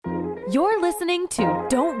You're listening to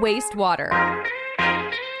Don't Waste Water.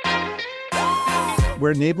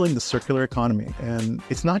 We're enabling the circular economy, and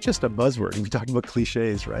it's not just a buzzword. We talk about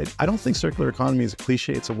cliches, right? I don't think circular economy is a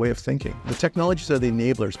cliche, it's a way of thinking. The technologies are the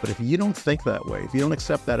enablers, but if you don't think that way, if you don't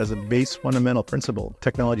accept that as a base fundamental principle,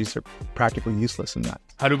 technologies are practically useless in that.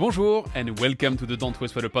 Hello, bonjour, and welcome to the Don't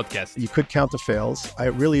Waste Water podcast. You could count the fails. I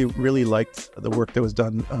really liked the work that was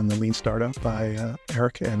done on the Lean Startup by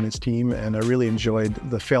Eric and his team, and I really enjoyed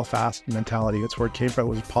the fail fast mentality. It's where it came from. It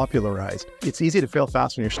was popularized. It's easy to fail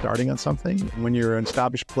fast when you're starting on something. When you're an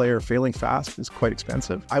established player, failing fast is quite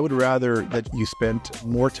expensive. I would rather that you spent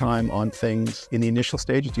more time on things in the initial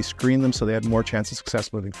stages. You screen them so they had more chance of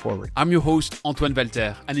success moving forward. I'm your host, Antoine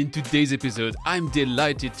Walter, and in today's episode, I'm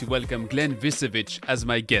delighted to welcome Glenn Visevich as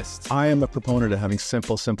my guest. I am a proponent of having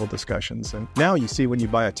simple discussions. And now you see when you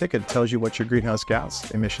buy a ticket, it tells you what your greenhouse gas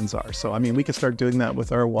emissions are. So, we can start doing that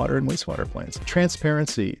with our water and wastewater plants.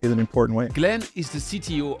 Transparency is an important way. Glenn is the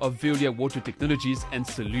CTO of Veolia Water Technologies and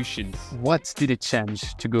Solutions. What did it change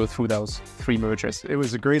to go through those three mergers? It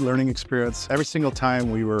was a great learning experience. Every single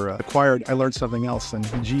time we were acquired, I learned something else. And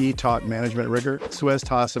GE taught management rigor. Suez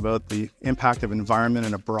taught us about the impact of environment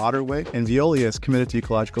in a broader way. And Veolia is committed to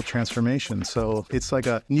ecological transformation. So it's like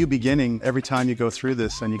a new beginning every time you go through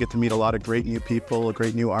this, and you get to meet a lot of great new people, a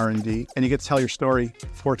great new R&D, and you get to tell your story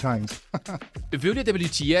 4 times. Veolia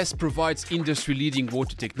WTS provides industry-leading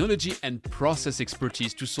water technology and process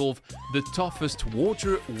expertise to solve the toughest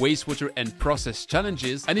water, wastewater, and process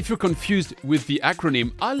challenges. And if you're confused with the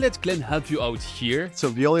acronym, I'll let Glenn help you out here. So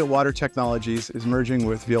Veolia Water Technologies is merging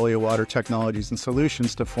with Veolia Water Technologies and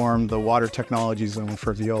Solutions to form the Water Technology Zone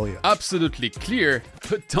for Veolia. Absolutely clear,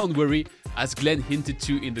 but don't worry. As Glenn hinted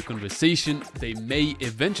to in the conversation, they may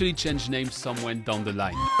eventually change names somewhere down the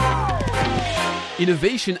line.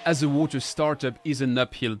 Innovation as a water startup is an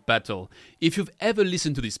uphill battle. If you've ever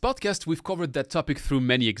listened to this podcast, we've covered that topic through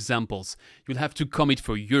many examples. You'll have to commit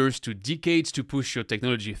for years to decades to push your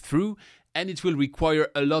technology through, and it will require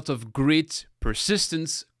a lot of grit,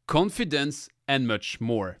 persistence, confidence, and much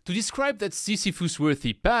more. To describe that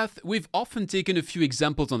Sisyphus-worthy path, we've often taken a few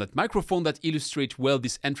examples on that microphone that illustrate well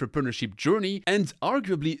this entrepreneurship journey, and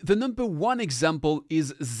arguably the number one example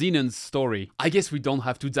is Zenon's story. I guess we don't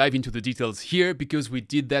have to dive into the details here because we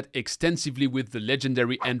did that extensively with the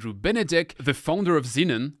legendary Andrew Benedek, the founder of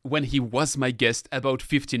Zenon, when he was my guest about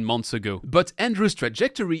 15 months ago. But Andrew's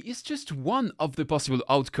trajectory is just one of the possible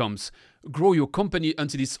outcomes. Grow your company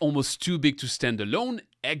until it's almost too big to stand alone,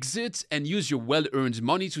 exit, and use your well-earned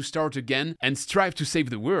money to start again and strive to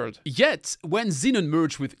save the world. Yet, when Zenon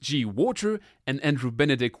merged with GE Water and Andrew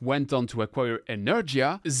Benedek went on to acquire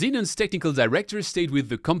Energia, Zenon's technical director stayed with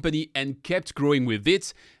the company and kept growing with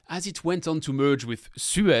it as it went on to merge with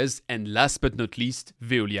Suez and last but not least,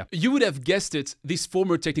 Veolia. You would have guessed it, this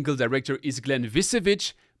former technical director is Glenn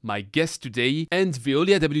Visevich, my guest today, and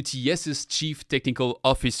Veolia WTS's Chief Technical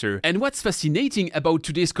Officer. And what's fascinating about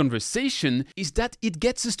today's conversation is that it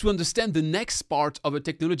gets us to understand the next part of a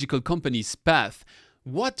technological company's path.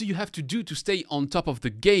 What do you have to do to stay on top of the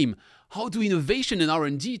game? How do innovation and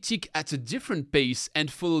R&D tick at a different pace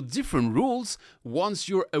and follow different rules once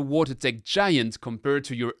you're a water tech giant compared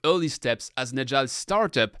to your early steps as an agile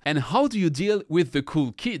startup? And how do you deal with the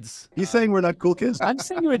cool kids? You saying we're not cool kids? I'm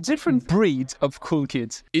saying you're a different breed of cool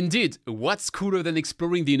kids. Indeed, what's cooler than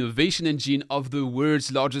exploring the innovation engine of the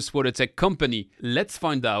world's largest water tech company? Let's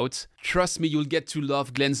find out. Trust me, you'll get to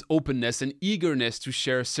love Glenn's openness and eagerness to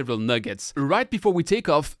share several nuggets. Right before we take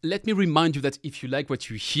off, let me remind you that if you like what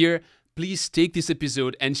you hear, please take this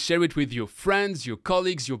episode and share it with your friends, your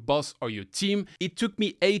colleagues, your boss, or your team. It took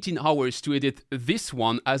me 18 hours to edit this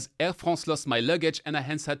one as Air France lost my luggage and I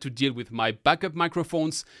hence had to deal with my backup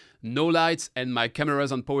microphones, no lights, and my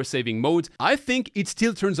cameras on power saving mode. I think it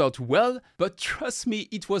still turns out well, but trust me,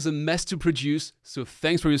 it was a mess to produce. So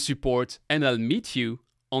thanks for your support, and I'll meet you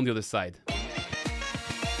on the other side.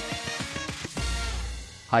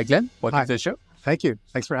 Hi, Glenn. Welcome Hi. to the show. Thank you.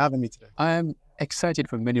 Thanks for having me today. I'm excited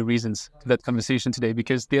for many reasons to that conversation today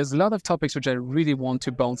because there's a lot of topics which I really want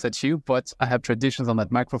to bounce at you, but I have traditions on that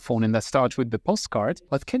microphone and that starts with the postcard.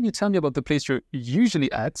 But can you tell me about the place you're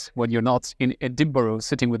usually at when you're not in Edinburgh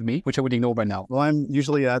sitting with me, which I would ignore by now? Well, I'm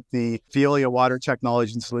usually at the Veolia Water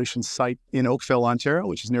Technology and Solutions site in Oakville, Ontario,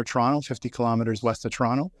 which is near Toronto, 50 kilometers west of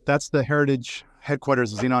Toronto. That's the heritage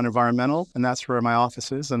headquarters of Xenon Environmental, and that's where my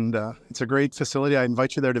office is. And it's a great facility. I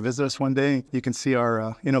invite you there to visit us one day. You can see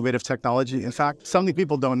our innovative technology. In fact, something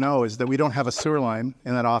people don't know is that we don't have a sewer line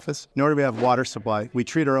in that office, nor do we have water supply. We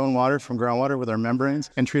treat our own water from groundwater with our membranes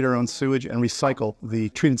and treat our own sewage and recycle the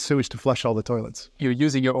treated sewage to flush all the toilets. You're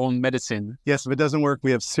using your own medicine. Yes, if it doesn't work,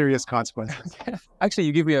 we have serious consequences. Actually,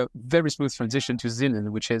 you give me a very smooth transition to Xenon,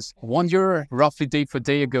 which is 1 year, roughly day for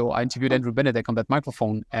day ago, I interviewed Andrew Benedek on that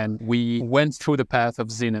microphone, and we went through the path of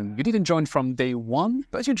Xenon. You didn't join from day one,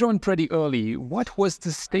 but you joined pretty early. What was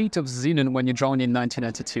the state of Xenon when you joined in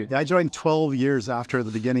 1992? Yeah, I joined 12 years after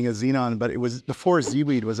the beginning of Xenon, but it was before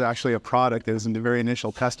ZWeed was actually a product. It was in the very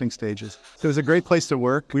initial testing stages. So it was a great place to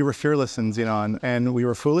work. We were fearless in Xenon, and we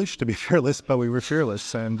were foolish to be fearless, but we were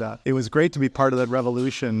fearless. And it was great to be part of that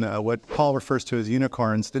revolution. What Paul refers to as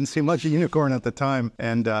unicorns didn't seem like a unicorn at the time.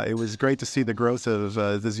 And it was great to see the growth of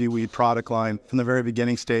the ZWeed product line from the very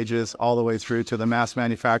beginning stages all the way through to the mass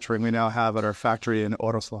manufacturing we now have at our factory in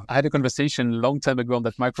Oroslan. I had a conversation a long time ago on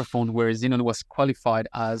that microphone where Xenon was qualified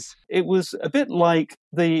as... It was a bit like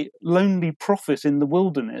the lonely prophet in the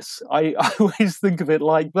wilderness. I always think of it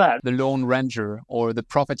like that. The Lone Ranger or the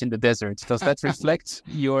prophet in the desert. Does that reflect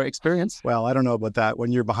your experience? Well, I don't know about that.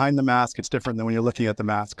 When you're behind the mask, it's different than when you're looking at the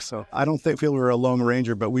mask. So I don't feel we were a Lone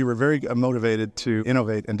Ranger, but we were very motivated to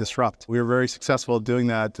innovate and disrupt. We were very successful at doing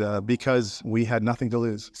that because we had nothing to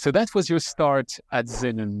lose. So that was your start at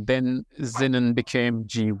Xenon. Then Xenon became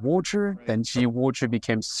GE Water. Then GE Water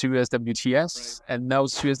became Suez WTS. And now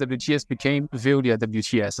Suez WTS became Veolia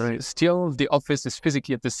WTS. Right. Still, the office is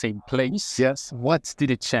physically at the same place. Yes. What did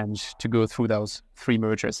it change to go through those 3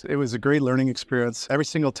 mergers? It was a great learning experience. Every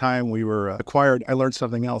single time we were acquired, I learned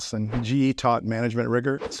something else. And GE taught management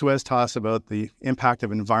rigor. Suez taught us about the impact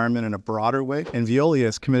of environment in a broader way. And Veolia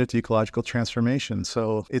is committed to ecological transformation.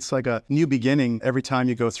 So it's like a new beginning every time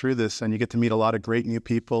you go through this, and you get to meet a lot of great new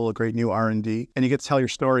people, a great new R&D, and you get to tell your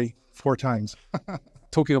story 4 times.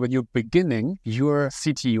 Talking about your beginning, you're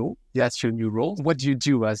CTO. That's your new role. What do you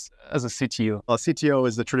do as a CTO? Well, CTO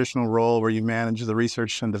is the traditional role where you manage the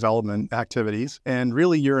research and development activities. And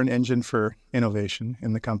really, you're an engine for innovation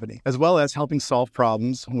in the company, as well as helping solve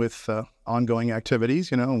problems with ongoing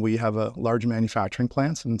activities. You know, we have a large manufacturing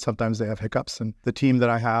plants, and sometimes they have hiccups. And the team that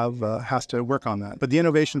I have has to work on that. But the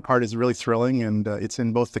innovation part is really thrilling, and it's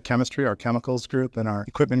in both the chemistry, our chemicals group, and our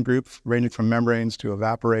equipment group, ranging from membranes to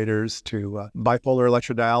evaporators to bipolar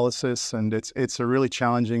electrodialysis. And it's a really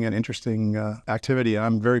challenging and interesting activity.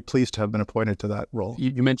 I'm very pleased to have been appointed to that role.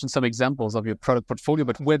 You mentioned some examples of your product portfolio,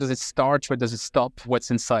 but where does it start? Where does it stop?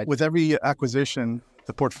 What's inside? With every acquisition,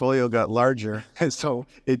 the portfolio got larger. And so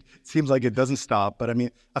it seems like it doesn't stop. But I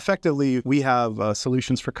mean, effectively, we have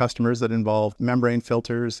solutions for customers that involve membrane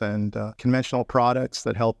filters and conventional products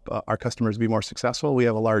that help our customers be more successful. We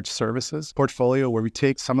have a large services portfolio where we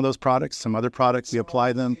take some of those products, some other products, we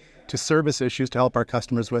apply them to service issues to help our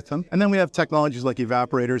customers with them. And then we have technologies like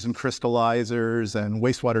evaporators and crystallizers and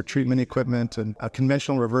wastewater treatment equipment and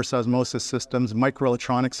conventional reverse osmosis systems,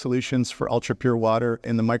 microelectronic solutions for ultra-pure water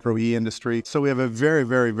in the micro-E industry. So we have a very,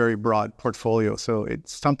 very, very broad portfolio. So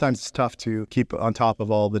sometimes it's tough to keep on top of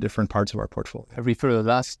all the different parts of our portfolio. I refer the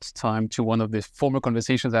last time to one of the former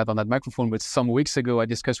conversations I had on that microphone, but some weeks ago I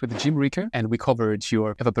discussed with Jim Ricker, and we covered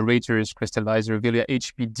your evaporators, crystallizer, Veolia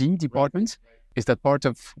HPD department. Is that part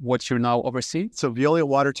of what you're now overseeing? So Veolia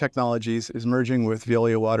Water Technologies is merging with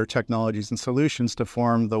Veolia Water Technologies and Solutions to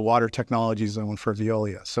form the Water Technology Zone for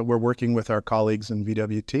Veolia. So we're working with our colleagues in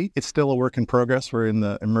VWT. It's still a work in progress. We're in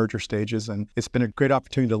the merger stages, and it's been a great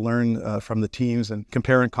opportunity to learn from the teams and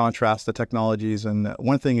compare and contrast the technologies. And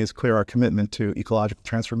one thing is clear, our commitment to ecological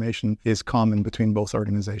transformation is common between both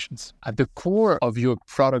organizations. At the core of your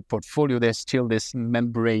product portfolio, there's still this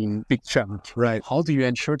membrane big chunk. Right. How do you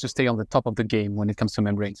ensure to stay on the top of the game when it comes to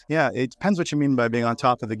membranes? Yeah, it depends what you mean by being on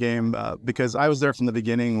top of the game, because I was there from the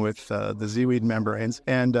beginning with the ZWeed membranes.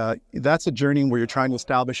 And that's a journey where you're trying to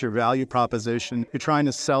establish your value proposition. You're trying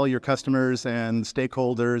to sell your customers and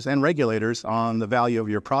stakeholders and regulators on the value of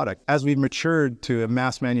your product. As we've matured to a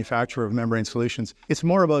mass manufacturer of membrane solutions, it's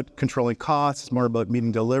more about controlling costs, it's more about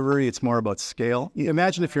meeting delivery, it's more about scale.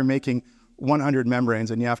 Imagine if you're making 100 membranes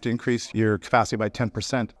and you have to increase your capacity by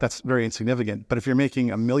 10%, that's very insignificant. But if you're making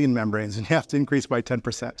 1 million membranes and you have to increase by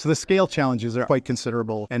 10%. So the scale challenges are quite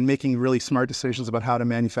considerable, and making really smart decisions about how to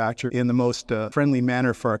manufacture in the most friendly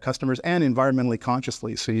manner for our customers and environmentally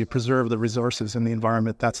consciously. So you preserve the resources in the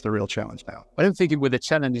environment. That's the real challenge now. What I'm thinking with the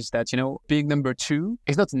challenge is that, being number 2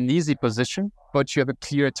 is not an easy position. but you have a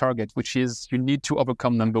clear target, which is you need to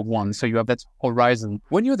overcome number one. So you have that horizon.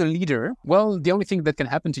 When you're the leader, well, the only thing that can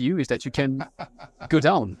happen to you is that you can go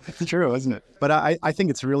down. It's true, isn't it? But I think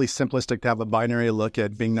it's really simplistic to have a binary look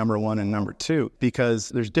at being number one and number two, because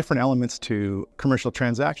there's different elements to commercial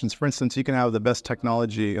transactions. For instance, you can have the best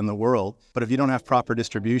technology in the world, but if you don't have proper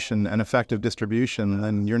distribution and effective distribution,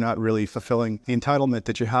 then you're not really fulfilling the entitlement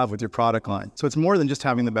that you have with your product line. So it's more than just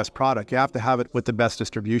having the best product. You have to have it with the best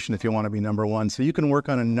distribution if you want to be number one. So you can work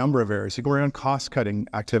on a number of areas. You can work on cost-cutting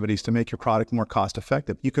activities to make your product more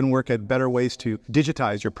cost-effective. You can work at better ways to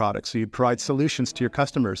digitize your product, so you provide solutions to your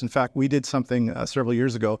customers. In fact, we did something several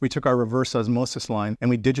years ago. We took our reverse osmosis line and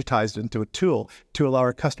we digitized it into a tool to allow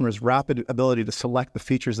our customers rapid ability to select the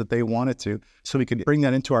features that they wanted to, so we could bring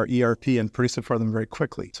that into our ERP and produce it for them very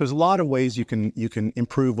quickly. So there's a lot of ways you can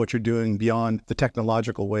improve what you're doing beyond the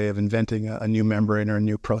technological way of inventing a new membrane or a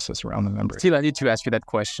new process around the membrane. Still, I need to ask you that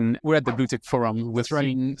question. We're at the Blue Tech Forum. We've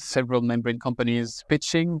seen several membrane companies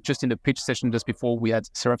pitching. Just in the pitch session just before, we had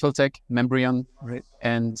Serafiltech, Membrion, right?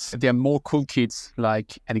 And there are more cool kids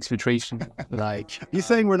like NX Filtration, like... You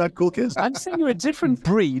saying we're not cool kids? I'm saying you're a different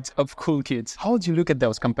breed of cool kids. How do you look at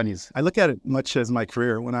those companies? I look at it much as my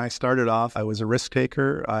career. When I started off, I was a risk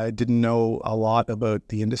taker. I didn't know a lot about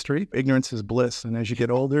the industry. Ignorance is bliss. And as you get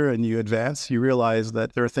older and you advance, you realize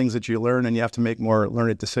that there are things that you learn and you have to make more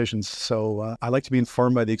learned decisions. So I like to be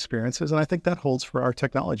informed by the experiences. And I think that holds for our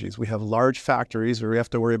technologies. We have large factories where we have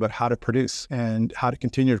to worry about how to produce and how to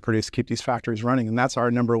continue to produce, keep these factories running. And that's our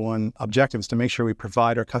number one objective, is to make sure we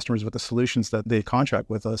provide our customers with the solutions that they contract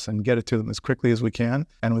with us and get it to them as quickly as we can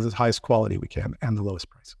and with the highest quality we can and the lowest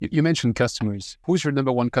price. You mentioned customers. Who's your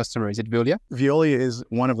number one customer? Is it Veolia? Veolia is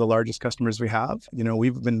one of the largest customers we have. You know,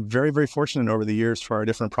 we've been very, very fortunate over the years for our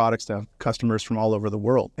different products to have customers from all over the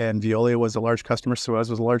world. And Veolia was a large customer. Suez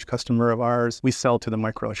was a large customer of ours. We sell to the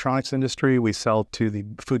microelectronics industry. We sell to the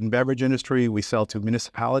food and beverage industry. We sell to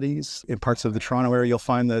municipalities. In parts of the Toronto area, you'll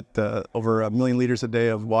find that over 1 million liters a day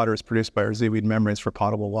of water is produced by our ZWeed membranes for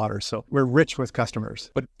potable water. So we're rich with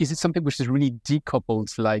customers. But is it something which is really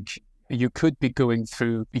decoupled, like you could be going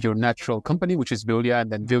through your natural company, which is Veolia,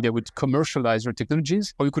 and then Veolia would commercialize your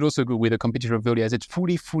technologies, or you could also go with a competitor of Veolia. Is it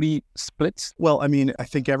fully split? Well, I mean, I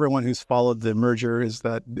think everyone who's followed the merger is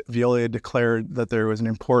that Veolia declared that there was an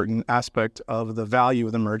important aspect of the value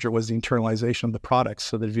of the merger was the internalization of the products,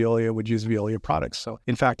 so that Veolia would use Veolia products. So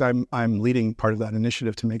in fact, I'm leading part of that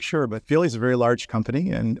initiative to make sure. But Veolia is a very large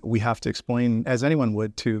company, and we have to explain, as anyone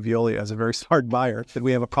would to Veolia as a very smart buyer, that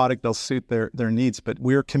we have a product that'll suit their needs. But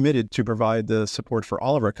we're committed to provide the support for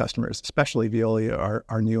all of our customers, especially Veolia,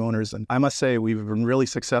 our new owners. And I must say, we've been really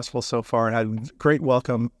successful so far and had great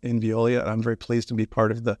welcome in Veolia. And I'm very pleased to be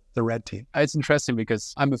part of the red team. It's interesting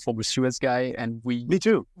because I'm a former Suez guy, and Me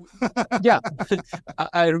too. Yeah.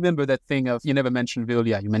 I remember that thing of, you never mentioned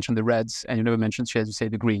Veolia, you mentioned the reds, and you never mentioned, as you say,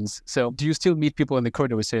 the greens. So do you still meet people in the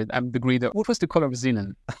corridor who say, I'm the green? What was the color of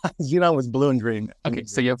Xenon? Xenon was blue and green. Okay,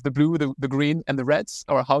 so you have the blue, the green, and the reds,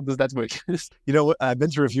 or how does that work? You know, I've been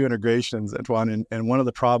through a few integrations, Antoine, and one of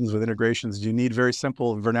the problems with integrations is you need very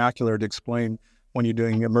simple vernacular to explain when you're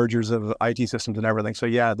doing mergers of IT systems and everything. So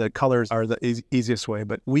yeah, the colors are the easiest way,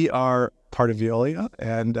 but we are part of Veolia,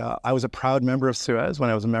 and I was a proud member of Suez when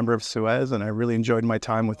I was a member of Suez, and I really enjoyed my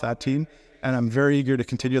time with that team. And I'm very eager to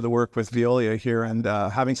continue the work with Veolia here and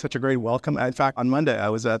having such a great welcome. In fact, on Monday, I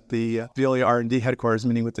was at the Veolia R&D headquarters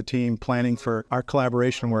meeting with the team, planning for our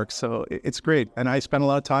collaboration work. So it's great. And I spent a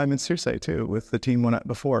lot of time in Circe too with the team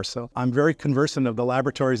before. So I'm very conversant of the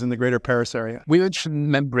laboratories in the greater Paris area. We mentioned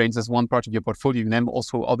membranes as one part of your portfolio, and then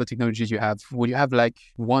also other technologies you have. Would you have like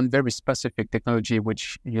one very specific technology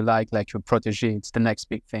which you like your protege? It's the next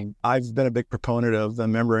big thing. I've been a big proponent of the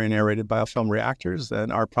membrane aerated biofilm reactors,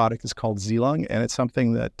 and our product is called Xelung, and it's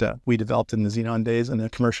something that we developed in the Xenon days and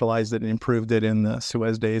commercialized it and improved it in the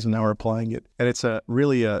Suez days, and now we're applying it. And it's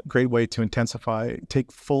really a great way to take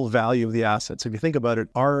full value of the assets. If you think about it,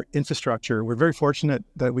 our infrastructure, we're very fortunate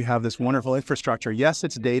that we have this wonderful infrastructure. Yes,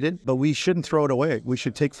 it's dated, but we shouldn't throw it away. We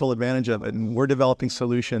should take full advantage of it, and we're developing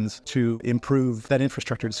solutions to improve that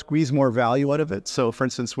infrastructure, to squeeze more value out of it. So for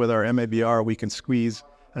instance, with our MABR, we can squeeze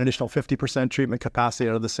an additional 50% treatment capacity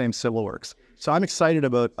out of the same civil works. So I'm excited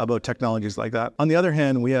about technologies like that. On the other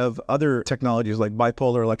hand, we have other technologies like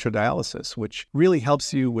bipolar electrodialysis, which really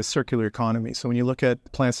helps you with circular economy. So when you look at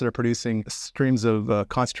plants that are producing streams of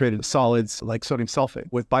concentrated solids like sodium sulfate,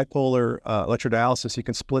 with bipolar electrodialysis, you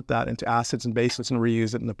can split that into acids and bases and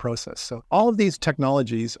reuse it in the process. So all of these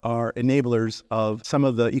technologies are enablers of some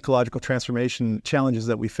of the ecological transformation challenges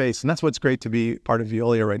that we face. And that's what's great to be part of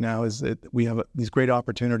Veolia right now, is that we have these great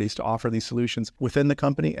opportunities to offer these solutions within the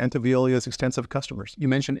company and to Veolia's extensive expensive customers. You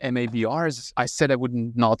mentioned MABRs. I said I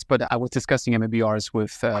wouldn't not, but I was discussing MABRs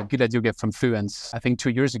with Gilad Yogev from Fluence, I think 2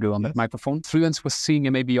 years ago on that microphone. Fluence was seeing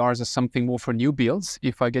MABRs as something more for new builds.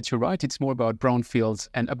 If I get you right, it's more about brownfields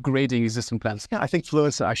and upgrading existing plants. Yeah, I think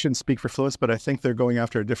Fluence, I shouldn't speak for Fluence, but I think they're going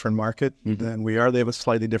after a different market than we are. They have a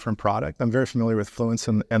slightly different product. I'm very familiar with Fluence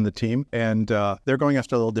and the team, and they're going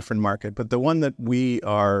after a little different market. But the one that we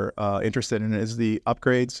are interested in is the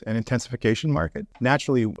upgrades and intensification market.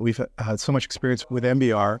 Naturally, we've had so much experience with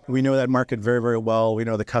MBR. We know that market very, very well. We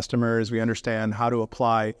know the customers. We understand how to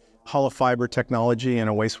apply hollow fiber technology in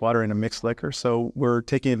a wastewater and a mixed liquor. So we're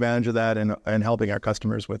taking advantage of that and helping our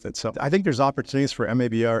customers with it. So I think there's opportunities for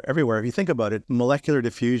MABR everywhere. If you think about it, molecular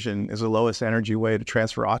diffusion is the lowest energy way to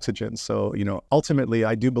transfer oxygen. So, ultimately,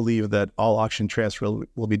 I do believe that all oxygen transfer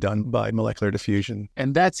will be done by molecular diffusion.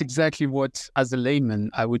 And that's exactly what, as a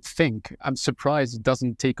layman, I would think. I'm surprised it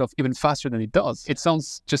doesn't take off even faster than it does. It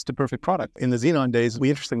sounds just a perfect product. In the Xenon days,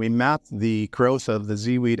 we mapped the growth of the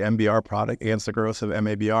ZWeed MBR product against the growth of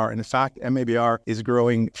MABR. And in fact, MABR is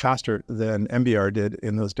growing faster than MBR did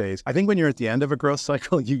in those days. I think when you're at the end of a growth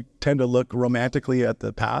cycle, you tend to look romantically at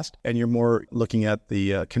the past, and you're more looking at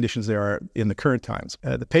the conditions there are in the current times.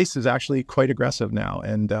 The pace is actually quite aggressive now,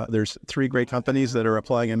 and there's 3 great companies that are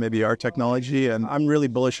applying MABR technology, and I'm really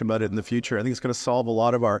bullish about it in the future. I think it's going to solve a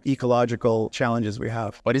lot of our ecological challenges we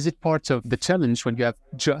have. But is it part of the challenge when you have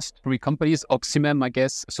just 3 companies, Oxymem, I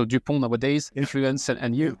guess, so DuPont nowadays, Fluence,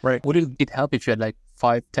 and you? Right. Wouldn't it help if you had like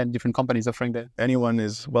 5-10 different companies offering that? Anyone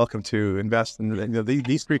is welcome to invest in.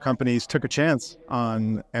 These 3 companies took a chance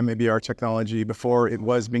on MABR technology before it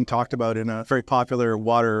was being talked about in a very popular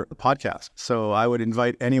water podcast. So I would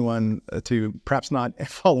invite anyone to perhaps not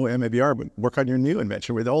follow MABR, but work on your new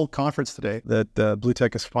invention. With the old conference today that Blue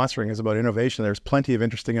Tech is sponsoring is about innovation. There's plenty of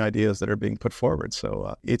interesting ideas that are being put forward.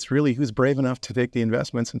 So it's really who's brave enough to take the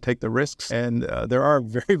investments and take the risks. And there are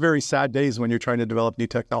very, very sad days when you're trying to develop new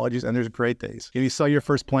technologies, and there's great days. If you saw your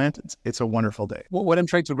first plant, it's a wonderful day. What I'm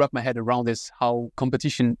trying to wrap my head around is how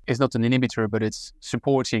competition is not an inhibitor, but it's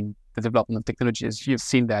supporting the development of technologies. You've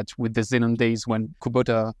seen that with the Xenon days when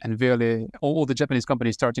Kubota and Verle, all the Japanese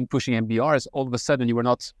companies started pushing MBRs. All of a sudden, you were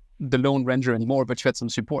not the lone ranger anymore, but you had some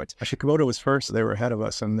support. Actually, Kubota was first. They were ahead of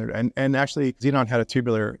us. And actually, Xenon had a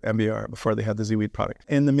tubular MBR before they had the ZWeed product.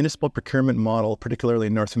 In the municipal procurement model, particularly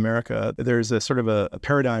in North America, there's a sort of a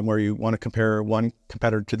paradigm where you want to compare one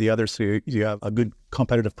competitor to the other so you have a good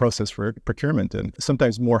competitive process for procurement. And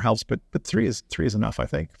sometimes more helps, but 3 is enough, I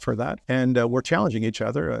think, for that. And we're challenging each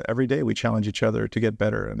other. Every day we challenge each other to get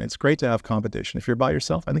better. And it's great to have competition. If you're by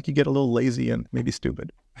yourself, I think you get a little lazy and maybe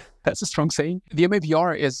stupid. That's a strong saying. The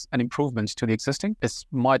MABR is an improvement to the existing. This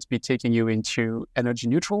might be taking you into energy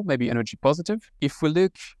neutral, maybe energy positive. If we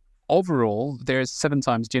look overall, there's 7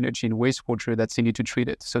 times the energy in wastewater that's needed to treat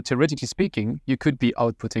it. So theoretically speaking, you could be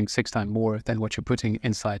outputting 6 times more than what you're putting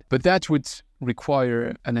inside. But that would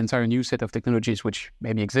require an entire new set of technologies, which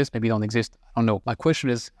maybe exist, maybe don't exist. I don't know. My question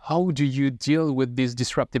is, how do you deal with these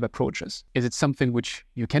disruptive approaches? Is it something which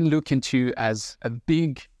you can look into as a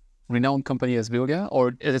big renowned company as Veolia,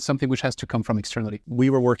 or is it something which has to come from externally? We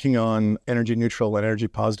were working on energy neutral and energy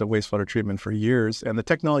positive wastewater treatment for years, and the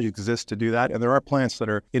technology exists to do that. And there are plants that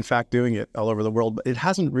are, in fact, doing it all over the world, but it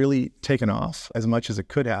hasn't really taken off as much as it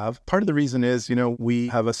could have. Part of the reason is, we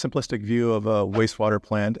have a simplistic view of a wastewater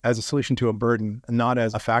plant as a solution to a burden, not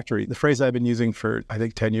as a factory. The phrase I've been using for, I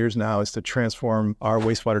think, 10 years now is to transform our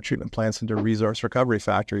wastewater treatment plants into resource recovery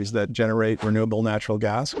factories that generate renewable natural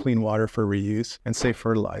gas, clean water for reuse, and safe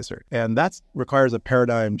fertilizer. And that requires a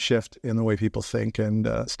paradigm shift in the way people think, and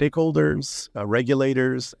stakeholders,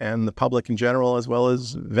 regulators, and the public in general, as well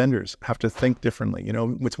as vendors, have to think differently.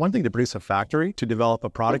 It's one thing to produce a factory, to develop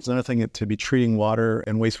a product. It's another thing to be treating water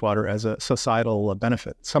and wastewater as a societal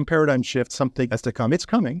benefit. Some paradigm shift, something has to come. It's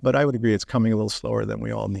coming, but I would agree it's coming a little slower than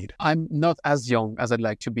we all need. I'm not as young as I'd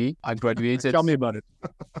like to be. I graduated. Tell me about it.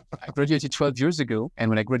 I graduated 12 years ago. And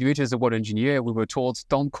when I graduated as a water engineer, we were told,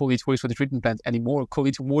 don't call it wastewater treatment plant anymore, call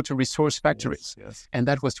it water resource factories. Yes. And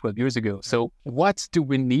that was 12 years ago. So what do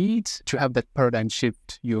we need to have that paradigm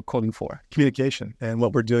shift you're calling for? Communication. And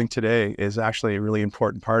what we're doing today is actually a really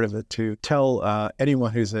important part of it, to tell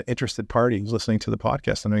anyone who's an interested party who's listening to the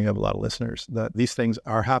podcast, I know you have a lot of listeners, that these things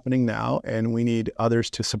are happening now, and we need others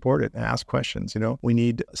to support it and ask questions. We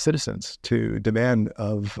need citizens to demand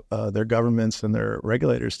of their governments and their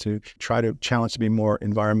regulators to try to challenge to be more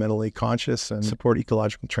environmentally conscious and support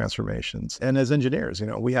ecological transformations. And as engineers,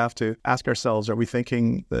 we have to ask ourselves, are we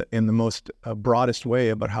thinking in the most broadest way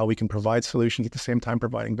about how we can provide solutions at the same time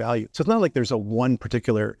providing value? So it's not like there's a one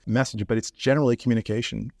particular message, but it's generally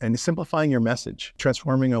communication and simplifying your message,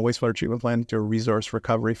 transforming a wastewater treatment plant into a resource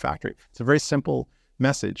recovery factory. It's a very simple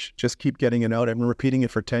message. Just keep getting it out. I've been repeating it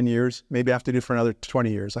for 10 years. Maybe I have to do it for another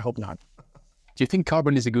 20 years. I hope not. Do you think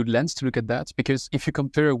carbon is a good lens to look at that? Because if you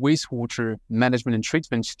compare wastewater management and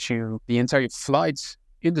treatment to the entire flight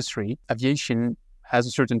industry, aviation has a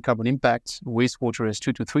certain carbon impact. Wastewater has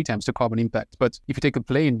 2 to 3 times the carbon impact. But if you take a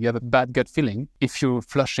plane, you have a bad gut feeling. If you're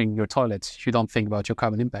flushing your toilet, you don't think about your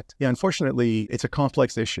carbon impact. Yeah, unfortunately, it's a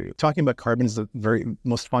complex issue. Talking about carbon is the very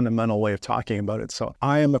most fundamental way of talking about it. So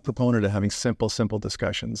I am a proponent of having simple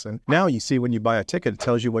discussions. And now you see when you buy a ticket, it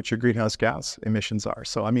tells you what your greenhouse gas emissions are.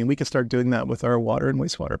 So, I mean, we can start doing that with our water and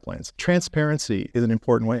wastewater plants. Transparency is an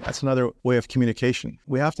important way. That's another way of communication.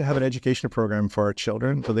 We have to have an education program for our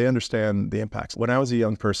children so they understand the impacts. When I was a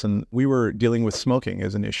young person, we were dealing with smoking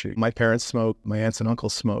as an issue. My parents smoked, my aunts and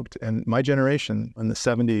uncles smoked, and my generation in the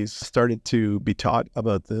 70s started to be taught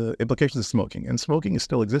about the implications of smoking. And smoking is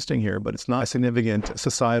still existing here, but it's not a significant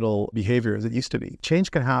societal behavior as it used to be.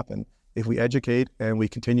 Change can happen if we educate and we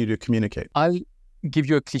continue to communicate. I'll give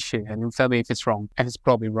you a cliche and you'll tell me if it's wrong, and it's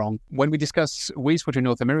probably wrong. When we discuss wastewater in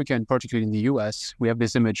North America, and particularly in the US, we have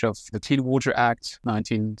this image of the Clean Water Act,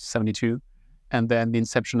 1972, and then the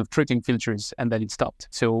inception of treating filters, and then it stopped.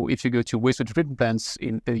 So if you go to wastewater treatment plants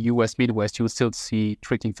in the US Midwest, you will still see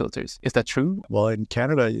treating filters. Is that true? Well, in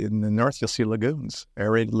Canada, in the north, you'll see lagoons,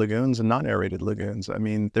 aerated lagoons and non-aerated lagoons. I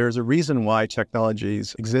mean, there's a reason why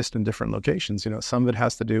technologies exist in different locations. You know, some of it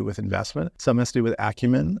has to do with investment, some has to do with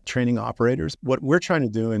acumen, training operators. What we're trying to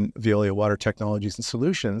do in Veolia Water Technologies and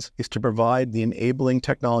Solutions is to provide the enabling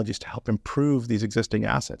technologies to help improve these existing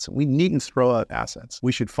assets. We needn't throw out assets.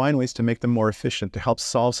 We should find ways to make them more efficient to help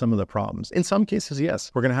solve some of the problems. In some cases,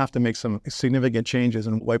 yes, we're going to have to make some significant changes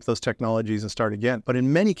and wipe those technologies and start again. But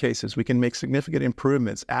in many cases, we can make significant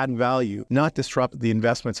improvements, add value, not disrupt the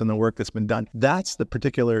investments and the work that's been done. That's the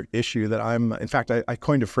particular issue that in fact, I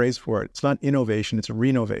coined a phrase for it. It's not innovation, it's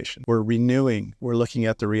renovation. We're renewing, we're looking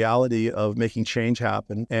at the reality of making change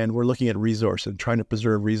happen, and we're looking at resources, trying to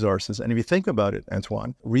preserve resources. And if you think about it,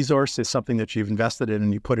 Antoine, resource is something that you've invested in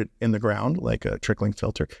and you put it in the ground, like a trickling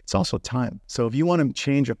filter. It's also time. So if you want to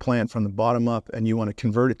change a plant from the bottom up and you want to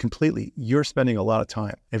convert it completely, you're spending a lot of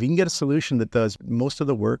time. If you can get a solution that does most of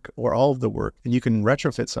the work or all of the work, and you can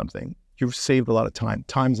retrofit something, you've saved a lot of time.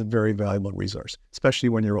 Time is a very valuable resource, especially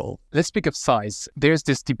when you're old. Let's speak of size. There's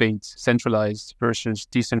this debate, centralized versus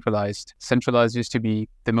decentralized. Centralized used to be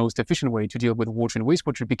the most efficient way to deal with water and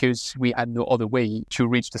wastewater because we had no other way to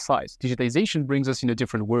reach the size. Digitalization brings us in a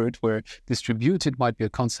different world where distributed might be a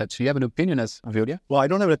concept. So you have an opinion as Veolia? Well, I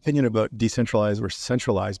don't have an opinion about decentralized versus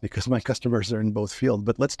centralized because my customers are in both fields.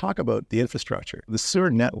 But let's talk about the infrastructure. The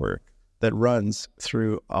sewer network that runs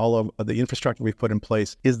through all of the infrastructure we've put in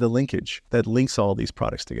place is the linkage that links all these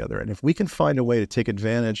products together. And if we can find a way to take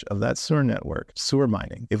advantage of that sewer network, sewer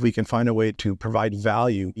mining, if we can find a way to provide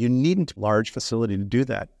value, you needn't a large facility to do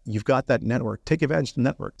that. You've got that network. Take advantage of the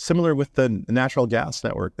network. Similar with the natural gas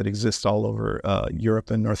network that exists all over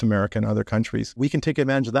Europe and North America and other countries. We can take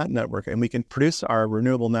advantage of that network and we can produce our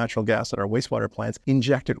renewable natural gas at our wastewater plants,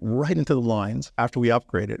 inject it right into the lines after we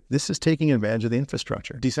upgrade it. This is taking advantage of the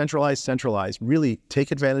infrastructure. Decentralized, centralized, really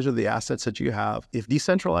take advantage of the assets that you have. If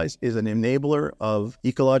decentralized is an enabler of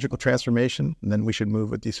ecological transformation, then we should move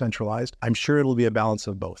with decentralized. I'm sure it'll be a balance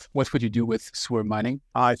of both. What would you do with sewer mining?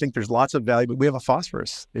 I think there's lots of value, but we have a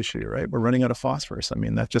phosphorus issue, right? We're running out of phosphorus. I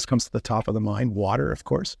mean, that just comes to the top of the mind. Water, of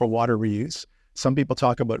course, for water reuse. Some people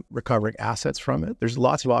talk about recovering assets from it. There's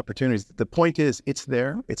lots of opportunities. The point is, it's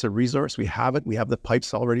there. It's a resource. We have it. We have the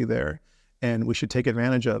pipes already there. And we should take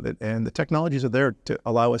advantage of it. And the technologies are there to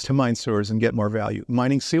allow us to mine sewers and get more value.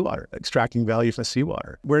 Mining seawater, extracting value from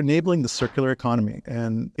seawater. We're enabling the circular economy.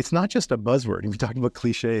 And it's not just a buzzword. If you talk about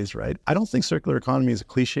cliches, right? I don't think circular economy is a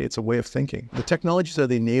cliche. It's a way of thinking. The technologies are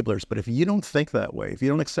the enablers. But if you don't think that way, if you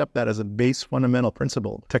don't accept that as a base fundamental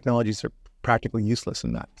principle, technologies are practically useless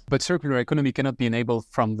in that. But circular economy cannot be enabled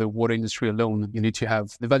from the water industry alone. You need to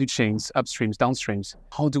have the value chains, upstreams, downstreams.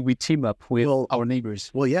 How do we team up with our neighbors?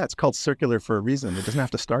 Well, yeah, it's called circular for a reason. It doesn't have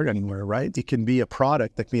to start anywhere, right? It can be a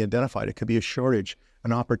product that can be identified. It could be a shortage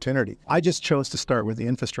an opportunity. I just chose to start with the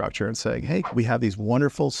infrastructure and saying, hey, we have these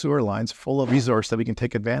wonderful sewer lines full of resource that we can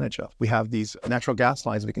take advantage of. We have these natural gas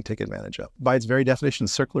lines we can take advantage of. By its very definition,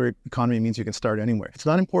 circular economy means you can start anywhere. It's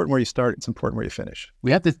not important where you start, it's important where you finish.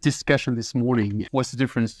 We had this discussion this morning. What's the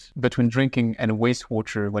difference between drinking and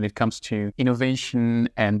wastewater when it comes to innovation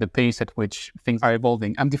and the pace at which things are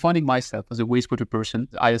evolving? I'm defining myself as a wastewater person.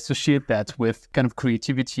 I associate that with kind of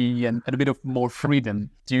creativity and a bit of more freedom.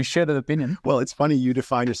 Do you share that opinion? Well, it's funny you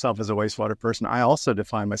define yourself as a wastewater person. I also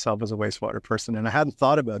define myself as a wastewater person, and I hadn't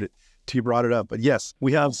thought about it till you brought it up. But yes,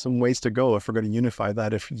 we have some ways to go if we're going to unify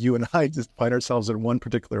that, if you and I just find ourselves in one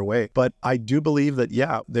particular way. But I do believe that,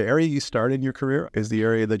 yeah, the area you start in your career is the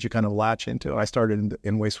area that you kind of latch into. I started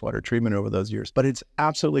in wastewater treatment over those years. But it's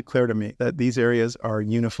absolutely clear to me that these areas are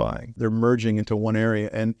unifying. They're merging into one area,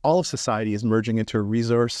 and all of society is merging into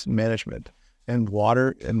resource management. And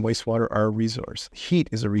water and wastewater are a resource. Heat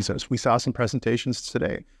is a resource. We saw some presentations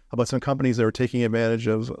today about some companies that are taking advantage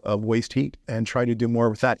of waste heat and trying to do more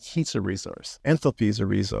with that. Heat's a resource. Enthalpy is a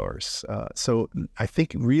resource. So I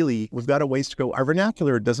think really we've got a ways to go. Our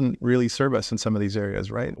vernacular doesn't really serve us in some of these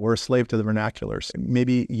areas, right? We're a slave to the vernaculars.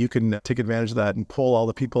 Maybe you can take advantage of that and pull all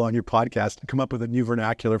the people on your podcast and come up with a new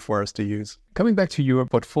vernacular for us to use. Coming back to your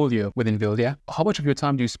portfolio within Veolia, how much of your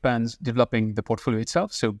time do you spend developing the portfolio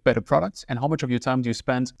itself, so better products, and how much of your time do you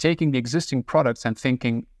spend taking the existing products and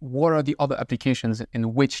thinking, what are the other applications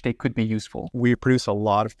in which they could be useful? We produce a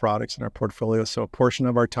lot of products in our portfolio, so a portion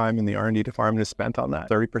of our time in the R&D department is spent on that,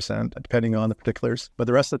 30%, depending on the particulars. But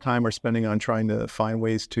the rest of the time we're spending on trying to find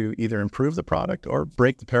ways to either improve the product or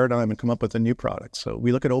break the paradigm and come up with a new product. So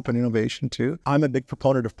we look at open innovation too. I'm a big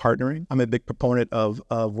proponent of partnering. I'm a big proponent of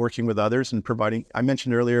working with others and providing. I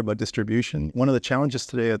mentioned earlier about distribution. One of the challenges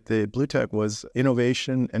today at the Blue Tech was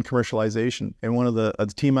innovation and commercialization. And one of the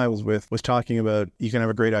team I was with was talking about, you can have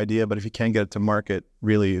a great idea, but if you can't get it to market,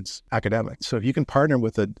 really it's academic. So if you can partner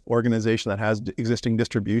with an organization that has existing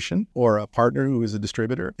distribution or a partner who is a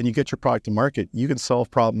distributor and you get your product to market, you can solve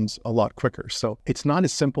problems a lot quicker. So it's not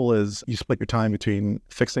as simple as you split your time between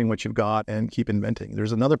fixing what you've got and keep inventing.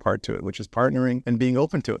 There's another part to it, which is partnering and being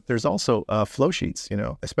open to it. There's also flow sheets,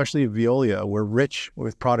 especially at Veolia, we're rich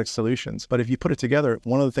with product solutions. But if you put it together,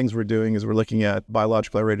 one of the things we're doing is we're looking at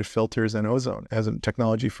biological aerated filters and ozone as a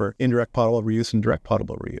technology for indirect potable reuse and direct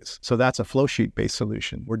potable reuse. So that's a flow sheet based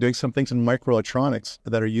solution. We're doing some things in microelectronics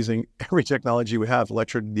that are using every technology we have,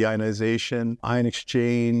 electric deionization, ion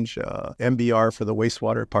exchange, MBR for the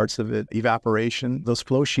wastewater parts of it, evaporation. Those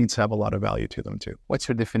flow sheets have a lot of value to them too. What's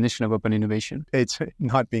your definition of open innovation? It's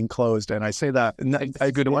not being closed. And I say that.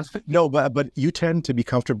 A good one. No, but you tend to be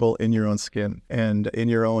comfortable in your own skin and in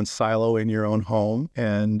your own silo, in your own home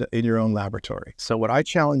and in your own laboratory. So what I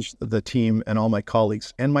challenge the team and all my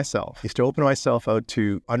colleagues and myself is to open myself out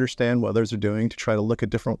to understand what others are doing, to try to look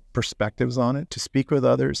at different perspectives on it, to speak with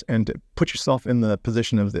others and to put yourself in the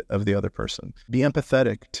position of the other person. Be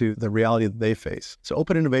empathetic to the reality that they face. So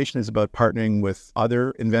open innovation is about partnering with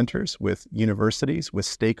other inventors, with universities, with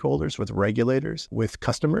stakeholders, with regulators, with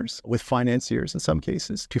customers, with financiers in some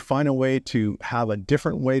cases, to find a way to have a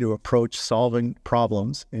different way to approach solving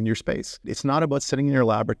problems in your space. It's not about sitting in your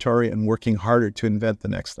laboratory and working harder to invent the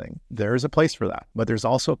next thing. There is a place for that, but there's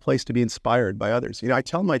also a place to be inspired by others. I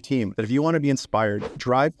tell my team that if you want to be inspired,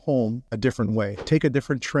 drive home a different way, take a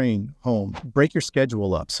different train home, break your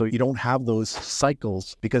schedule up so you don't have those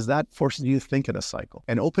cycles, because that forces you to think in a cycle.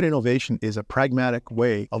 And open innovation is a pragmatic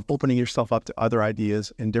way of opening yourself up to other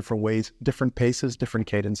ideas in different ways, different paces, different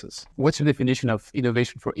cadences. What's your definition of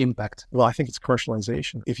innovation for impact? Well, I think it's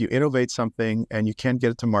commercialization. If you innovate something and you can't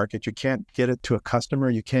get it to market, you can't get it to a customer,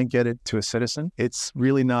 you can't get it to a citizen, it's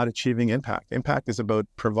really not achieving impact. Impact is about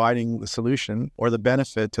providing the solution or the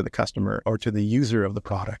benefit to the customer or to the user of the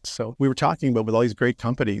product. So we were talking about with all these great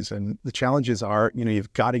companies, and the challenges are,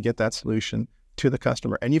 you've got to get that solution to the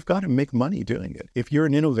customer and you've got to make money doing it. If you're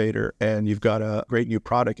an innovator and you've got a great new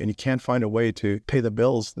product and you can't find a way to pay the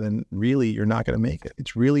bills, then really you're not going to make it.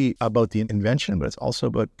 It's really about the invention, but it's also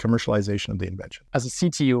about commercialization of the invention. As a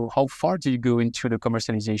CTO, how far do you go into the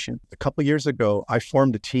commercialization? A couple of years ago, I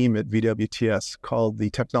formed a team at VWTS called the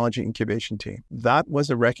Technology Incubation Team. That was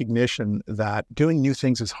a recognition that doing new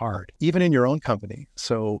things is hard, even in your own company.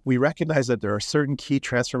 So we recognize that there are certain key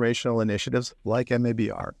transformational initiatives like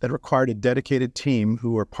MABR that required a dedicated dedicated team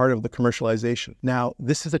who are part of the commercialization. Now,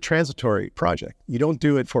 this is a transitory project. You don't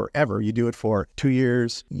do it forever. You do it for 2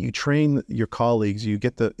 years. You train your colleagues. You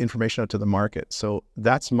get the information out to the market. So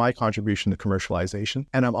that's my contribution to commercialization.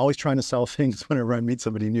 And I'm always trying to sell things whenever I meet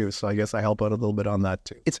somebody new. So I guess I help out a little bit on that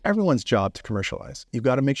too. It's everyone's job to commercialize. You've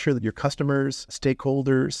got to make sure that your customers,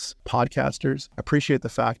 stakeholders, podcasters appreciate the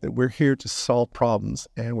fact that we're here to solve problems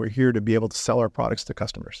and we're here to be able to sell our products to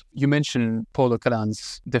customers. You mentioned Paulo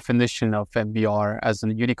Calan's definition of MBR as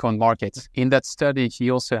a unicorn market. In that study, he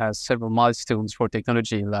also has several milestones for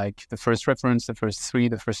technology, like the first reference, the first 3,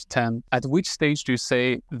 the first 10. At which stage do you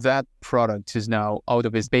say that product is now out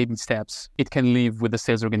of its baby steps? It can live with the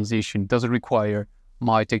sales organization. Does it require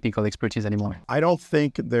my technical expertise anymore? I don't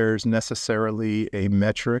think there's necessarily a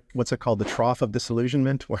metric. What's it called? The trough of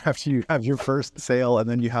disillusionment, where after you have your first sale and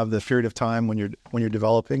then you have the period of time when you're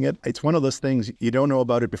developing it. It's one of those things you don't know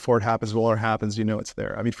about it before it happens. Well, it happens, you know it's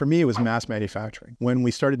there. I mean, for me, it was mass manufacturing. When we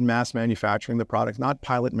started mass manufacturing the product, not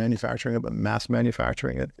pilot manufacturing it, but mass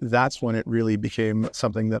manufacturing it, that's when it really became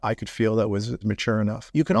something that I could feel that was mature enough.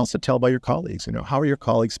 You can also tell by your colleagues, how are your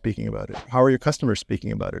colleagues speaking about it? How are your customers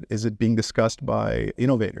speaking about it? Is it being discussed by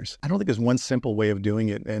innovators? I don't think there's one simple way of doing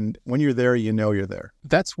it. And when you're there, you know you're there.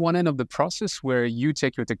 That's one end of the process where you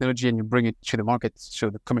take your technology and you bring it to the market, so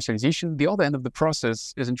the commercialization. The other end of the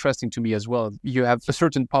process is interesting to me as well. You have a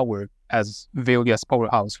certain power as Veolia's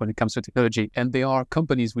powerhouse when it comes to technology. And there are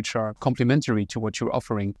companies which are complementary to what you're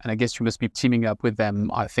offering. And I guess you must be teaming up with them.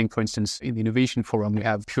 I think, for instance, in the Innovation Forum, we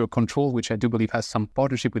have Pure Control, which I do believe has some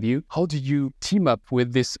partnership with you. How do you team up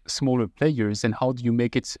with these smaller players and how do you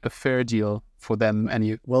make it a fair deal for them and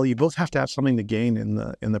you? Well, you both have to have something to gain in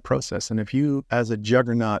the process. And if you, as a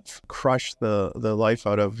juggernaut, crush the life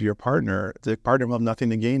out of your partner, the partner will have nothing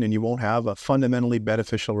to gain and you won't have a fundamentally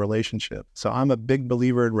beneficial relationship. So I'm a big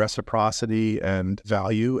believer in reciprocity and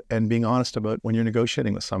value and being honest about when you're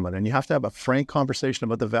negotiating with someone. And you have to have a frank conversation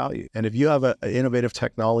about the value. And if you have an innovative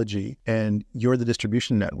technology and you're the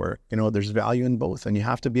distribution network, there's value in both. And you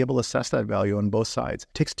have to be able to assess that value on both sides.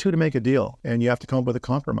 It takes two to make a deal and you have to come up with a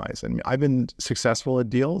compromise. And I've been successful at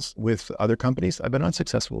deals with other companies. I've been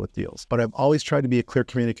unsuccessful with deals, but I've always tried to be a clear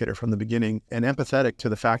communicator from the beginning and empathetic to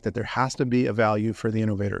the fact that there has to be a value for the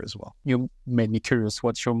innovator as well. You made me curious.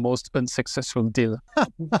 What's your most unsuccessful deal?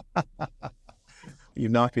 You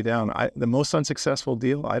knocked me down. The most unsuccessful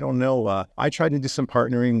deal, I don't know. I tried to do some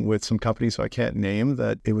partnering with some companies who I can't name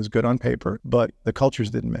that it was good on paper, but the cultures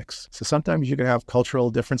didn't mix. So sometimes you can have cultural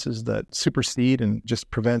differences that supersede and just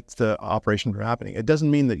prevent the operation from happening. It doesn't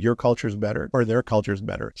mean that your culture is better or their culture is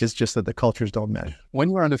better. It's just that the cultures don't mesh.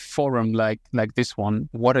 When you're on a forum like this one,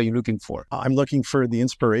 what are you looking for? I'm looking for the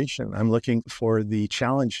inspiration. I'm looking for the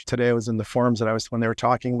challenge. Today I was in the forums that when they were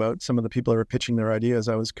talking about some of the people that were pitching their ideas,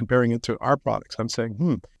 I was comparing it to our products. I'm saying,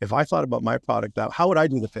 if I thought about my product, how would I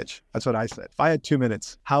do the pitch? That's what I said. If I had 2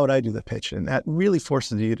 minutes, how would I do the pitch? And that really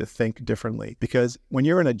forces you to think differently because when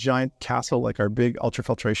you're in a giant castle like our big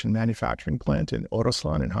ultrafiltration manufacturing plant in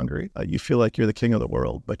Oroszlán in Hungary, you feel like you're the king of the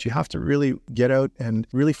world, but you have to really get out and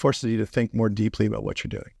really forces you to think more deeply about what you're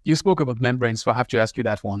doing. You spoke about membranes, so I have to ask you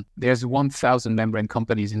that one. There's 1,000 membrane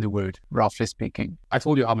companies in the world, roughly speaking. I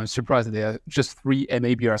told you I'm surprised that there are just 3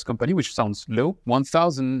 MABRs companies, which sounds low.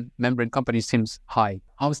 1,000 membrane companies seems high.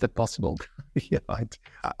 How is that possible? Yeah,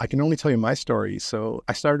 I can only tell you my story. So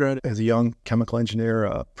I started out as a young chemical engineer,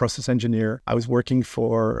 a process engineer. I was working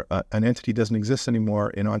for an entity that doesn't exist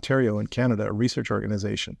anymore in Ontario in Canada, a research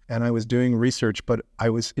organization. And I was doing research, but I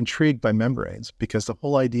was intrigued by membranes because the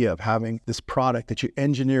whole idea of having this product that you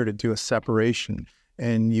engineer to do a separation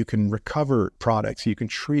and you can recover products, you can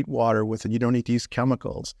treat water with it, you don't need to use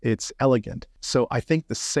chemicals. It's elegant. So I think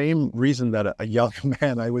the same reason that a young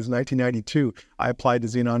man, I was 1992, I applied to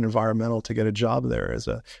Xenon Environmental to get a job there as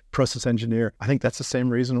a process engineer. I think that's the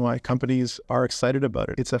same reason why companies are excited about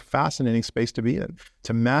it. It's a fascinating space to be in,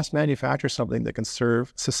 to mass manufacture something that can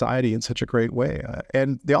serve society in such a great way.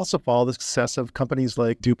 And they also follow the success of companies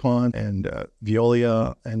like DuPont and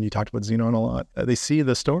Veolia, and you talked about Xenon a lot. They see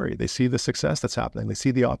the story, they see the success that's happening, they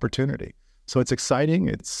see the opportunity. So it's exciting,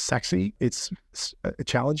 it's sexy, it's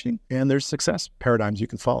challenging, and there's success paradigms you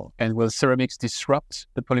can follow. And will ceramics disrupt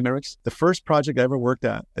the polymerics? The first project I ever worked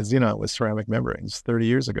at Xenon was ceramic membranes 30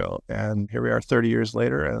 years ago. And here we are 30 years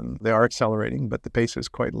later, and they are accelerating, but the pace is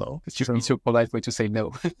quite low. It's a polite way to say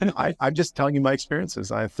no. I'm just telling you my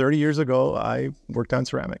experiences. 30 years ago, I worked on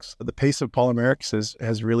ceramics. The pace of polymerics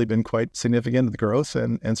has really been quite significant, the growth,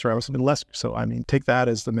 and ceramics have been less. So, take that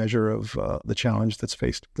as the measure of the challenge that's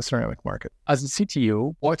faced the ceramic market. As a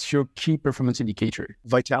CTO, what's your key performance indicator?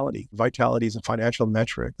 Vitality. Vitality is a financial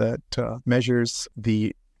metric that measures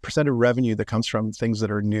the percent of revenue that comes from things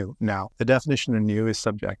that are new. Now, the definition of new is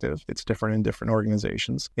subjective. It's different in different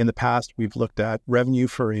organizations. In the past, we've looked at revenue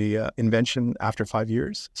for a invention after 5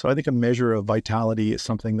 years. So I think a measure of vitality is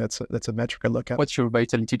something that's a metric I look at. What's your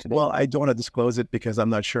vitality today? Well, I don't want to disclose it because I'm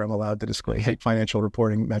not sure I'm allowed to disclose financial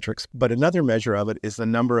reporting metrics. But another measure of it is the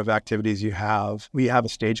number of activities you have. We have a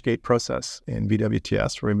stage gate process in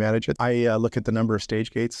VWTS where we manage it. I look at the number of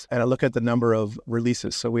stage gates and I look at the number of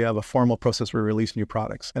releases. So we have a formal process where we release new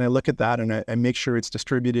products. And I look at that and I make sure it's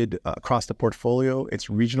distributed across the portfolio. It's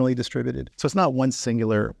regionally distributed. So it's not one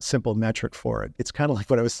singular simple metric for it. It's kind of like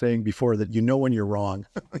what I was saying before, that you know when you're wrong.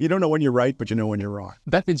 You don't know when you're right, but you know when you're wrong.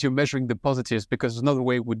 That means you're measuring the positives, because another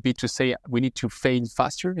way would be to say we need to fail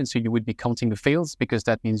faster. And so you would be counting the fails because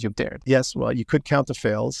that means you've dared. Yes, well, you could count the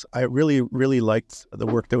fails. I really liked the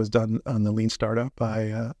work that was done on the lean startup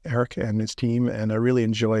by Eric and his team. And I really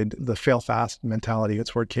enjoyed the fail fast mentality.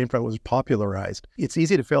 That's where it came from. It was popularized. It's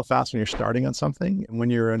easy to fail fast when you're starting on something. And when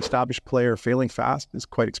you're an established player, failing fast is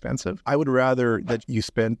quite expensive. I would rather that you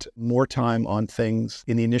spent more time on things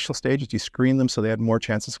in the initial stages. You screen them so they had more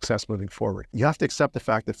chance of success moving forward. You have to accept the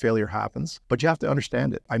fact that failure happens, but you have to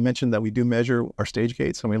understand it. I mentioned that we do measure our stage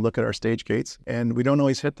gates and we look at our stage gates and we don't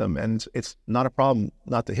always hit them. And it's not a problem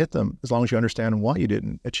not to hit them as long as you understand why you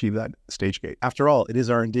didn't achieve that stage gate. After all, it is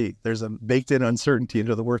R&D. There's a baked in uncertainty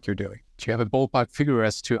into the work you're doing. Do you have a ballpark figure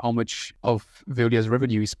as to how much of Veolia's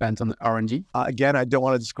revenue is spent on R&D? Again, I don't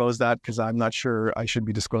want to disclose that because I'm not sure I should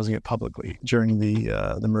be disclosing it publicly during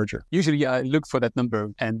the merger. Usually I look for that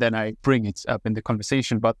number and then I bring it up in the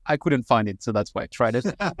conversation, but I couldn't find it, so that's why I tried it.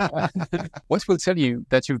 What will tell you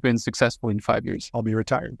that you've been successful in 5 years? I'll be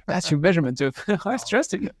retired. That's your measurement of how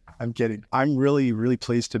interesting. I'm kidding. I'm really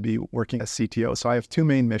pleased to be working as CTO. So I have two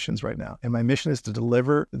main missions right now. And my mission is to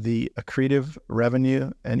deliver the accretive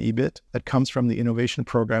revenue and EBIT that comes from the innovation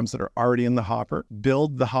programs that are already in the hopper,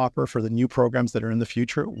 build the hopper for the new programs that are in the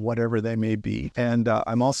future, whatever they may be. And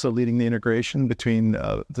I'm also leading the integration between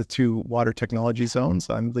the two water technology zones.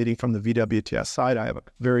 I'm leading from the VWTS side. I have a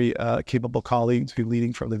very capable colleague who's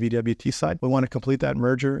leading from the VWT side. We want to complete that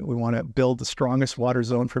merger. We want to build the strongest water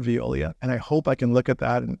zone for Veolia. And I hope I can look at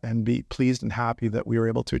that and be pleased and happy that we were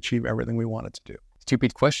able to achieve everything we wanted to do.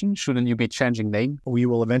 Stupid question. Shouldn't you be changing name? We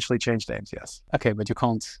will eventually change names, yes. Okay, but you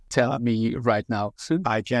can't tell me right now.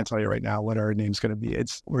 I can't tell you right now what our name's going to be.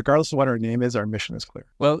 It's regardless of what our name is, our mission is clear.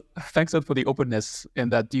 Well, thanks a lot for the openness in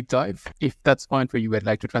that deep dive. If that's fine for you, I'd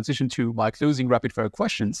like to transition to my closing rapid fire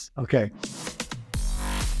questions. Okay.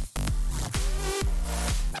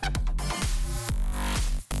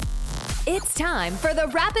 It's time for the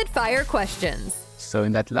rapid fire questions. So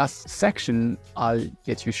in that last section, I'll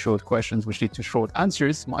get you short questions which lead to short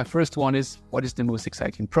answers. My first one is, what is the most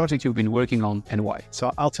exciting project you've been working on and why?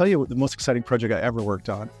 So I'll tell you the most exciting project I ever worked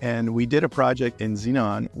on. And we did a project in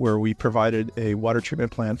Xenon where we provided a water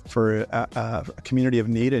treatment plant for a community of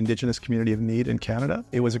need, Indigenous community of need in Canada.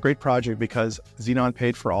 It was a great project because Xenon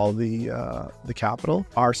paid for all the capital.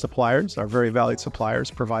 Our suppliers, our very valued suppliers,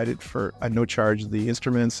 provided for at no charge the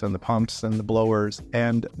instruments and the pumps and the blowers,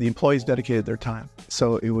 and the employees dedicated their time.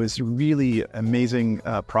 So it was really amazing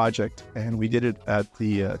project, and we did it at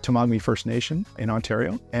the Tamagami First Nation in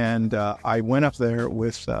Ontario. And I went up there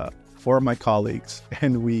with 4 of my colleagues,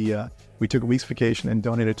 and we took a week's vacation and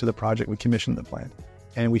donated to the project. We commissioned the plant,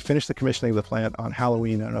 and we finished the commissioning of the plant on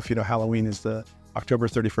Halloween. I don't know if you know, Halloween is the October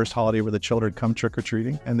 31st holiday where the children come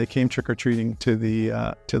trick-or-treating, and they came trick-or-treating to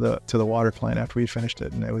the water plant after we finished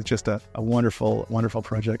it. And it was just a wonderful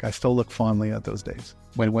project. I still look fondly at those days.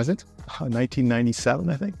 When was it? 1997,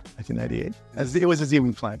 I think. 1998. It was a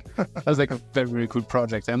Xenon plant. That was like a very, very cool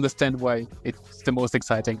project. I understand why it's the most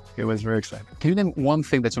exciting. It was very exciting. Can you name one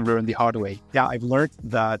thing that you learned the hard way? Yeah, I've learned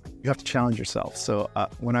that you have to challenge yourself. So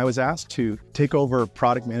when I was asked to take over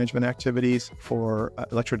product management activities for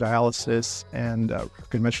electrodialysis and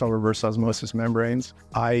conventional reverse osmosis membranes,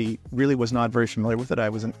 I really was not very familiar with it. I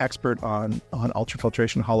was an expert on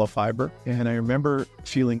ultrafiltration hollow fiber. And I remember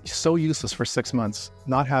feeling so useless for 6 months,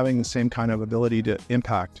 not having the same kind of ability to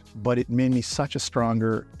impact, but it made me such a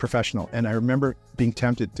stronger professional. And I remember being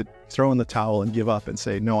tempted to throw in the towel and give up and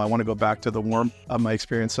say, no, I want to go back to the warmth of my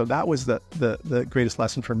experience. So that was the greatest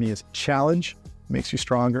lesson for me, is challenge makes you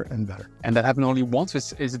stronger and better. And that happened only once?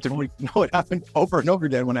 Is it different? No, it happened over and over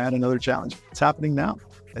again when I had another challenge. It's happening now.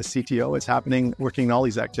 As CTO, it's happening working in all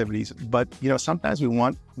these activities. But, sometimes we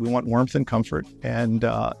want warmth and comfort, and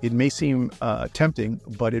it may seem tempting,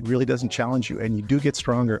 but it really doesn't challenge you. And you do get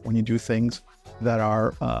stronger when you do things that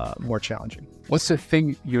are more challenging. What's the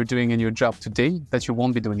thing you're doing in your job today that you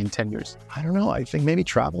won't be doing in 10 years? I don't know. I think maybe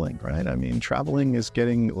traveling, right? I mean, traveling is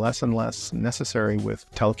getting less and less necessary with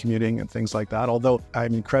telecommuting and things like that. Although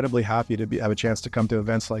I'm incredibly happy to have a chance to come to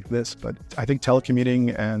events like this. But I think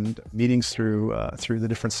telecommuting and meetings through the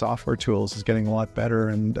different software tools is getting a lot better,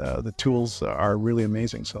 and the tools are really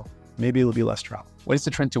amazing. So maybe it'll be less travel. What is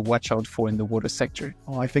the trend to watch out for in the water sector?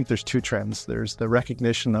 Well, I think there's two trends. There's the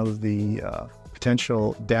recognition of the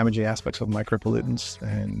potential damaging aspects of micropollutants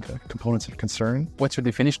and components of concern. What's your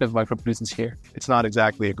definition of micropollutants here? It's not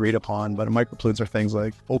exactly agreed upon, but micropollutants are things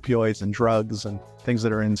like opioids and drugs and things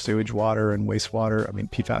that are in sewage water and wastewater. I mean,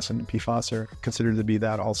 PFAS and PFOS are considered to be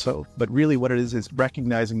that also. But really what it is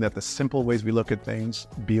recognizing that the simple ways we look at things,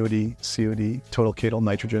 BOD, COD, total chaetal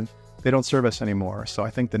nitrogen, they don't serve us anymore. So I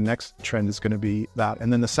think the next trend is going to be that.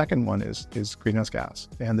 And then the second one is greenhouse gas.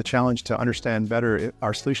 And the challenge to understand better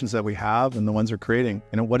our solutions that we have and the ones we're creating,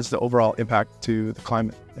 what is the overall impact to the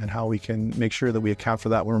climate and how we can make sure that we account for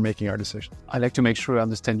that when we're making our decisions. I like to make sure I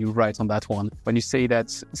understand you right on that one. When you say that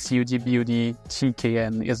COD, BOD,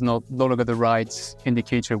 TKN is no longer the right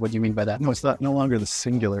indicator, what do you mean by that? No, it's no longer the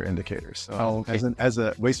singular indicator. So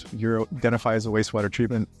you identify as a wastewater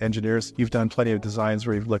treatment engineers, you've done plenty of designs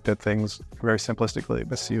where you've looked at things very simplistically,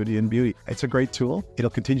 but COD and BOD. It's a great tool. It'll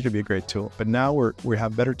continue to be a great tool. But now we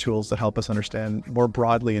have better tools that help us understand more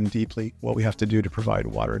broadly and deeply what we have to do to provide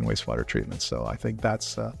water and wastewater treatment. So I think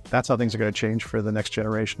that's how things are going to change for the next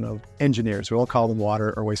generation of engineers. We'll call them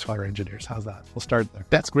water or wastewater engineers. How's that? We'll start there.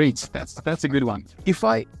 That's great. That's a good one. If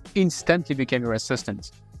I instantly became your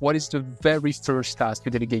assistant, what is the very first task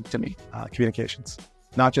you delegate to me? Communications.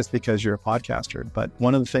 Not just because you're a podcaster, but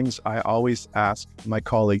one of the things I always ask my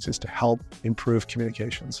colleagues is to help improve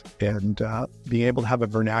communications and being able to have a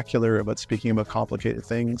vernacular about speaking about complicated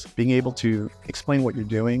things, being able to explain what you're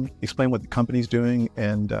doing, explain what the company's doing,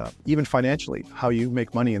 and even financially, how you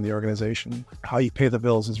make money in the organization, how you pay the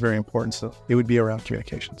bills is very important. So it would be around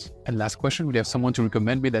communications. And last question, would you have someone to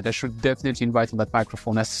recommend me that I should definitely invite on that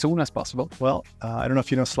microphone as soon as possible? Well, I don't know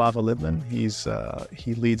if you know Slava Libman. He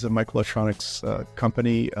leads a microelectronics company,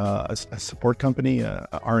 a support company, a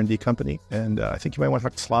R&D company. And I think you might want to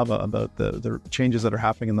talk to Slava about the changes that are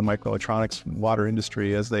happening in the microelectronics water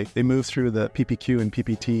industry as they move through the PPQ and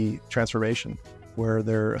PPT transformation, where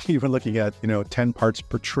they're even looking at 10 parts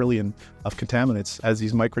per trillion of contaminants. As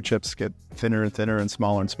these microchips get thinner and thinner and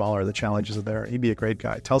smaller, the challenges are there. He'd be a great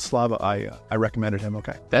guy. Tell Slava I recommended him.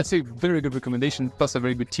 Okay. That's a very good recommendation, plus a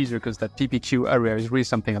very good teaser, because that PPQ area is really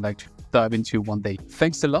something I'd like to dive into one day.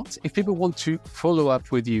 Thanks a lot. If people want to follow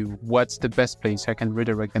up with you, what's the best place I can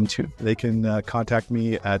redirect them to? They can contact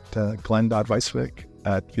me at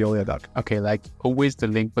glenn.weiswick@veolia.com. Okay, like always, the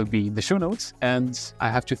link will be in the show notes. And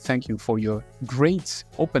I have to thank you for your great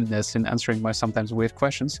openness in answering my sometimes weird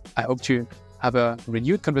questions. I hope to have a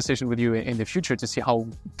renewed conversation with you in the future to see how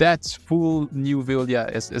that full new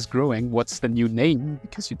Veolia is growing. What's the new name?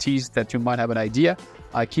 Because you teased that you might have an idea.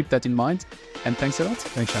 I keep that in mind. And thanks a lot.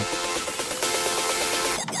 Thanks, Sean.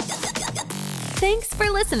 Thanks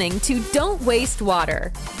for listening to Don't Waste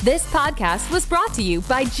Water. This podcast was brought to you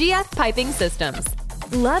by GF Piping Systems.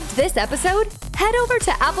 Loved this episode? Head over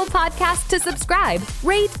to Apple Podcasts to subscribe,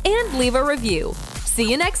 rate, and leave a review.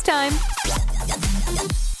 See you next time.